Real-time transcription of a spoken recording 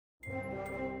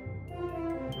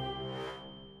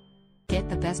Get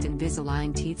the best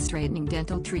Invisalign teeth straightening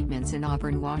dental treatments in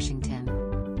Auburn, Washington.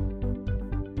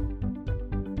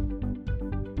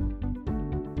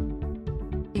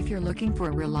 If you're looking for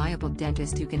a reliable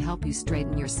dentist who can help you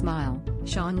straighten your smile,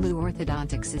 Sean Liu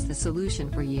Orthodontics is the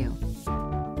solution for you.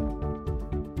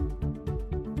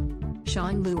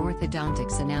 Sean Liu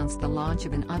Orthodontics announced the launch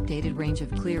of an updated range of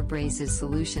clear braces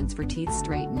solutions for teeth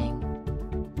straightening.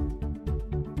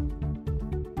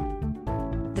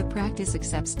 The practice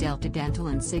accepts Delta Dental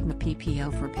and Sigma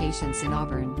PPO for patients in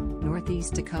Auburn,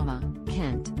 Northeast Tacoma,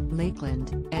 Kent,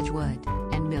 Lakeland, Edgewood,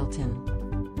 and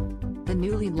Milton. The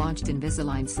newly launched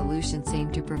Invisalign solutions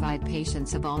aim to provide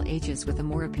patients of all ages with a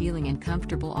more appealing and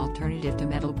comfortable alternative to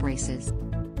metal braces.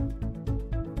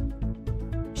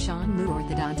 Sean Liu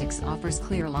Orthodontics offers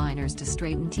clear aligners to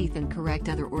straighten teeth and correct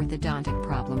other orthodontic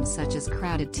problems such as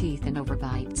crowded teeth and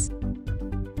overbites.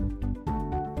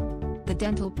 The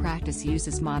dental practice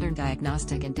uses modern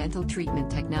diagnostic and dental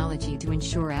treatment technology to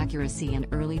ensure accuracy and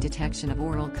early detection of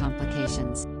oral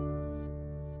complications.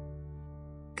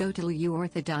 Go to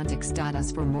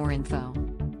liuorthodontics.us for more info.